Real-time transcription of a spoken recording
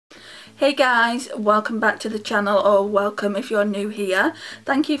Hey guys, welcome back to the channel, or welcome if you're new here.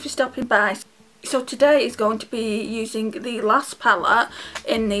 Thank you for stopping by. So today is going to be using the last palette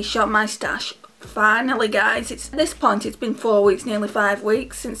in the Shop My Stash. Finally guys, at this point it's been 4 weeks, nearly 5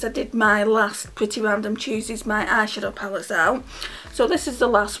 weeks since I did my last Pretty Random Chooses my eyeshadow palettes out. So this is the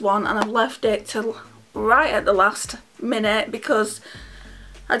last one and I've left it till right at the last minute because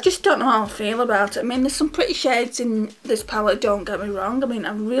I just don't know how I feel about it. I mean, there's some pretty shades in this palette, don't get me wrong. I mean,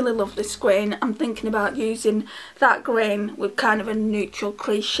 I really love this green. I'm thinking about using that green with kind of a neutral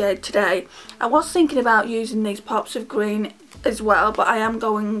crease shade today. I was thinking about using these pops of green as well, but I am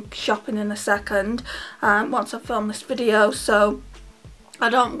going shopping in a second once I film this video, so I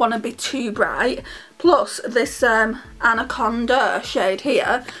don't want to be too bright. Plus, this Anaconda shade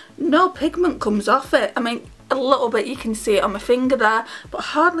here, no pigment comes off it. I mean, a little bit, you can see it on my finger there, but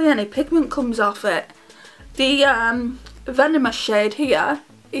hardly any pigment comes off it. The Venomous shade here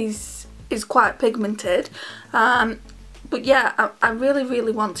is quite pigmented, but yeah, I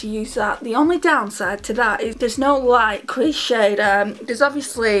really want to use that. The only downside to that is there's no light crease shade. There's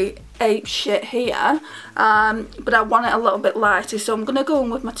obviously Ape Shit here, but I want it a little bit lighter, so I'm going to go in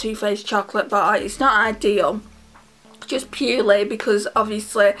with my Too Faced Chocolate Bar. It's not ideal, just purely because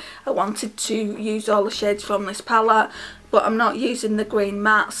obviously I wanted to use all the shades from this palette, but I'm not using the green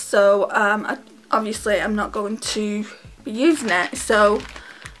mattes, so obviously I'm not going to be using it. So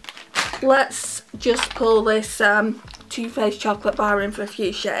let's just pull this Too Faced Chocolate Bar in for a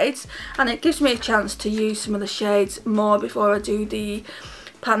few shades, and it gives me a chance to use some of the shades more before I do the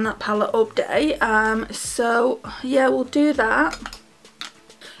Pan That Palette update. So yeah, we'll do that.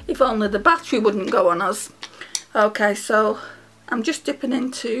 If only the battery wouldn't go on us. Okay, so I'm just dipping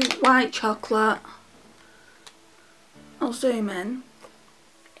into white chocolate. I'll zoom in.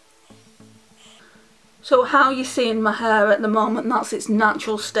 So how you're seeing my hair at the moment, that's its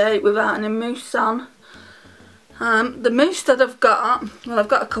natural state without any mousse on. The mousse that I've got, well, I've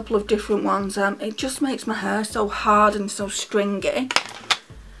got a couple of different ones. It just makes my hair so hard and so stringy.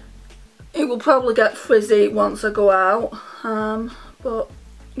 It will probably get frizzy once I go out, but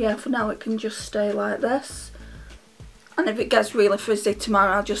yeah, for now it can just stay like this. And if it gets really frizzy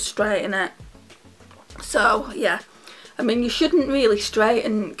tomorrow, I'll just straighten it. So yeah, I mean, you shouldn't really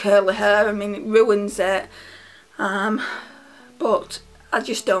straighten curly hair. I mean, it ruins it. But I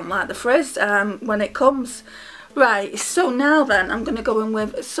just don't like the frizz when it comes. Right, so now then, I'm going to go in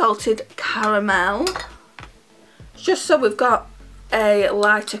with Salted Caramel. Just so we've got a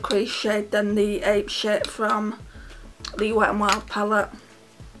lighter crease shade than the Ape Shit from the Wet n Wild palette.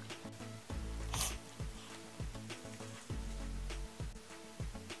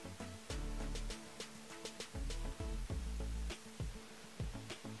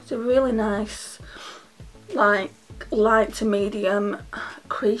 It's a really nice, like, light to medium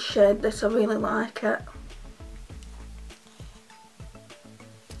crease shade, this. I really like it.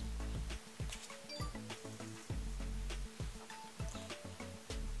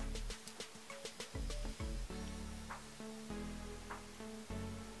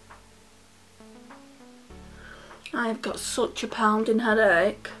 I've got such a pounding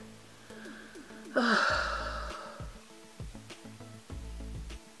headache.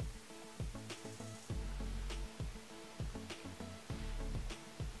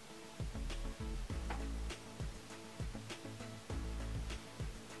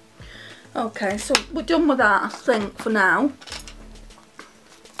 Okay, so we're done with that, I think, for now.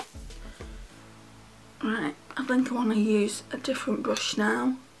 Right, I think I want to use a different brush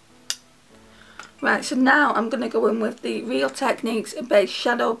now. Right, so now I'm going to go in with the Real Techniques base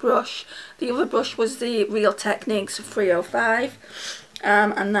shadow brush. The other brush was the Real Techniques 305.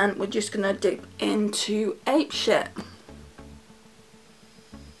 And then we're just going to dip into Ape Shit.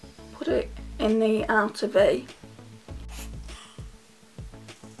 Put it in the outer V.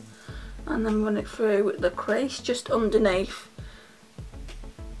 And then run it through the crease just underneath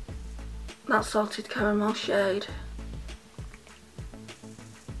that Salted Caramel shade.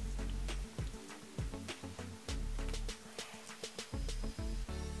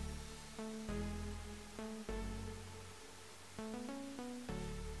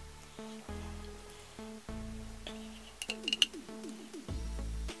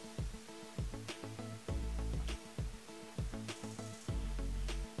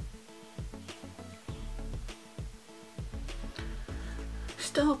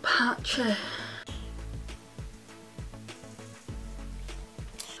 Still patchy.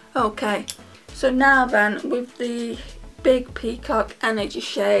 Okay, so now then, with the Big Peacock Energy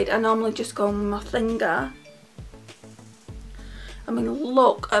shade, I normally just go with my finger. I mean,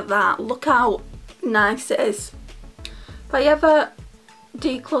 look at that. Look how nice it is. If I ever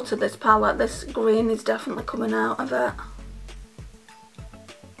declutter this palette. This green is definitely coming out of it.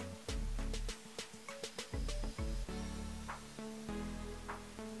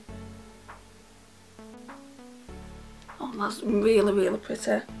 Oh, that's really, really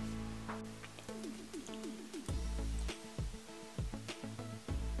pretty.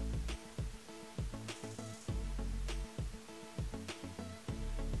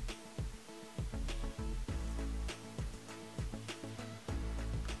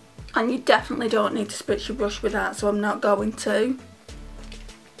 And you definitely don't need to spritz your brush with that, so I'm not going to.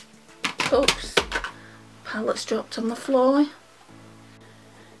 Oops, palette's dropped on the floor.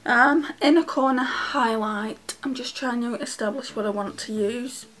 Inner corner highlight. I'm just trying to establish what I want to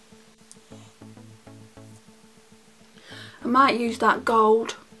use. I might use that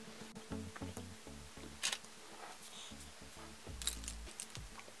gold.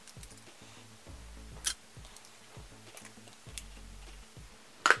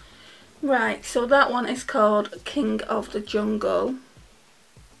 Right, so that one is called King of the Jungle.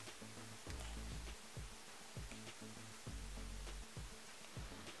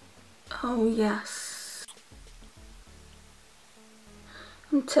 Oh yes.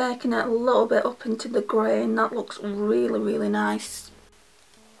 I'm taking it a little bit up into the grey and that looks really, really nice.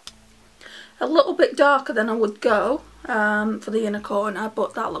 A little bit darker than I would go for the inner corner,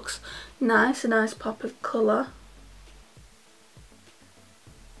 but that looks nice, a nice pop of colour.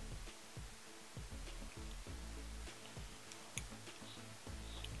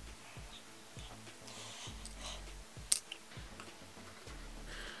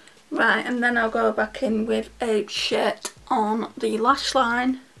 Right, and then I'll go back in with Ape Shit on the lash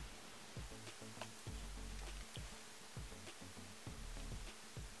line.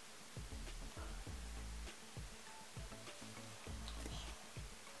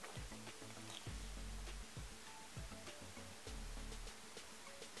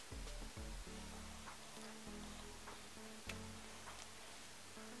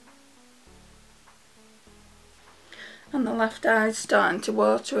 And the left eye's starting to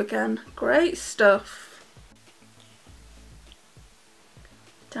water again. Great stuff.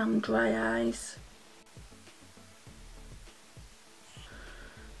 Damn dry eyes.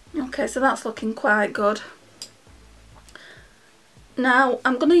 Okay, so that's looking quite good. Now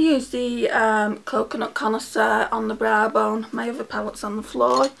I'm going to use the Coconut Connoisseur on the brow bone. My other palette's on the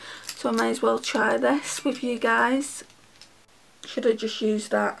floor, so I may as well try this with you guys. Should have just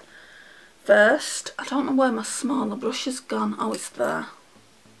used that first. I don't know where my smaller brush has gone. Oh, it's there.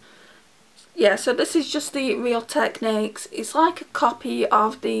 Yeah, so this is just the Real Techniques. It's like a copy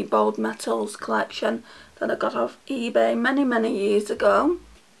of the Bold Metals collection that I got off eBay many, many years ago.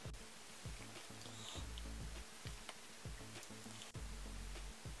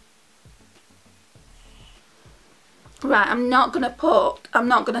 Right, I'm not going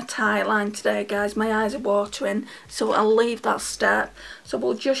to tie line today, guys. My eyes are watering, so I'll leave that step. So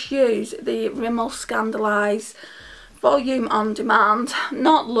we'll just use the Rimmel Scandalise Volume on Demand.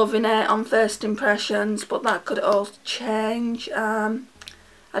 Not loving it on first impressions, but that could all change. I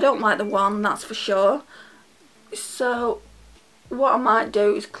don't like the wand, that's for sure. So what I might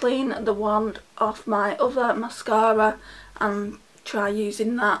do is clean the wand off my other mascara and try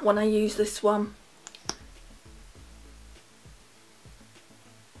using that when I use this one.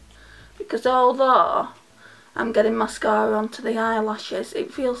 Because although I'm getting mascara onto the eyelashes,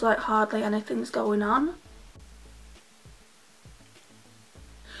 it feels like hardly anything's going on.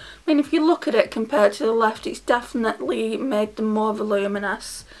 I mean, if you look at it compared to the left, it's definitely made them more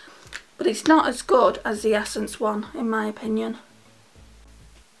voluminous. But it's not as good as the Essence one, in my opinion.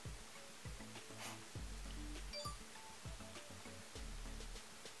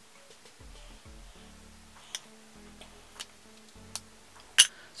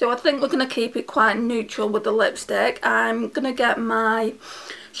 So I think we're going to keep it quite neutral with the lipstick. I'm going to get my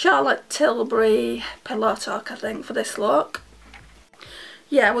Charlotte Tilbury Pillow Talk, I think, for this look.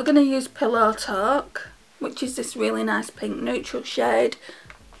 Yeah, we're going to use Pillow Talk, which is this really nice pink neutral shade.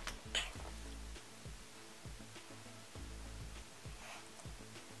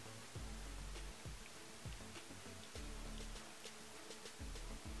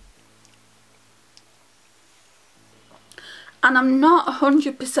 And I'm not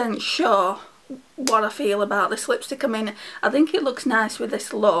 100% sure what I feel about this lipstick. I mean, I think it looks nice with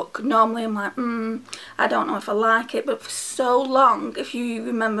this look. Normally I'm like, I don't know if I like it. But for so long, if you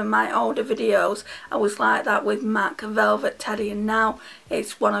remember my older videos, I was like that with MAC Velvet Teddy. And now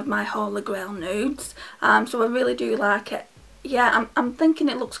it's one of my holy grail nudes. So I really do like it. yeah, I'm thinking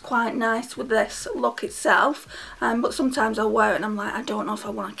it looks quite nice with this look itself, but sometimes I'll wear it and I'm like, I don't know if I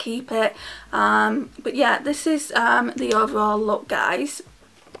want to keep it. But yeah, this is the overall look, guys.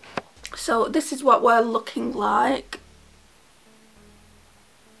 So this is what we're looking like.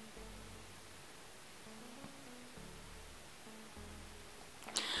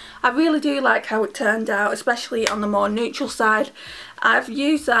 I really do like how it turned out, especially on the more neutral side. I've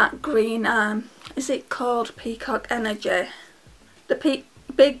used that green, is it called Peacock Energy? The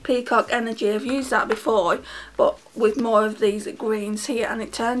big Peacock Energy. I've used that before, but with more of these greens here, and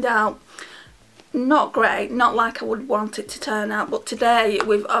it turned out not great, not like I would want it to turn out. But today,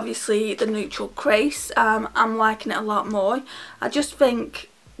 with obviously the neutral crease, I'm liking it a lot more. I just think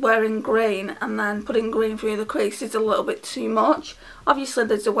wearing green and then putting green through the crease is a little bit too much. Obviously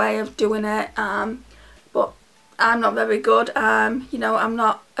there's a way of doing it, but I'm not very good. You know, I'm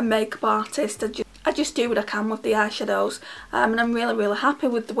not a makeup artist. I just do what I can with the eyeshadows, and I'm really happy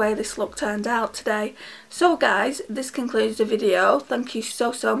with the way this look turned out today. So guys, this concludes the video. Thank you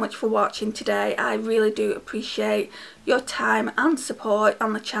so much for watching today. I really do appreciate your time and support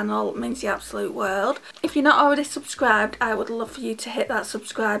on the channel. It means the absolute world. If you're not already subscribed, I would love for you to hit that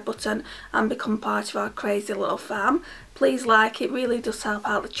subscribe button and become part of our crazy little fam. Please like, it really does help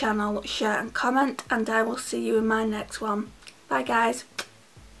out the channel. Share and comment, and I will see you in my next one. Bye guys.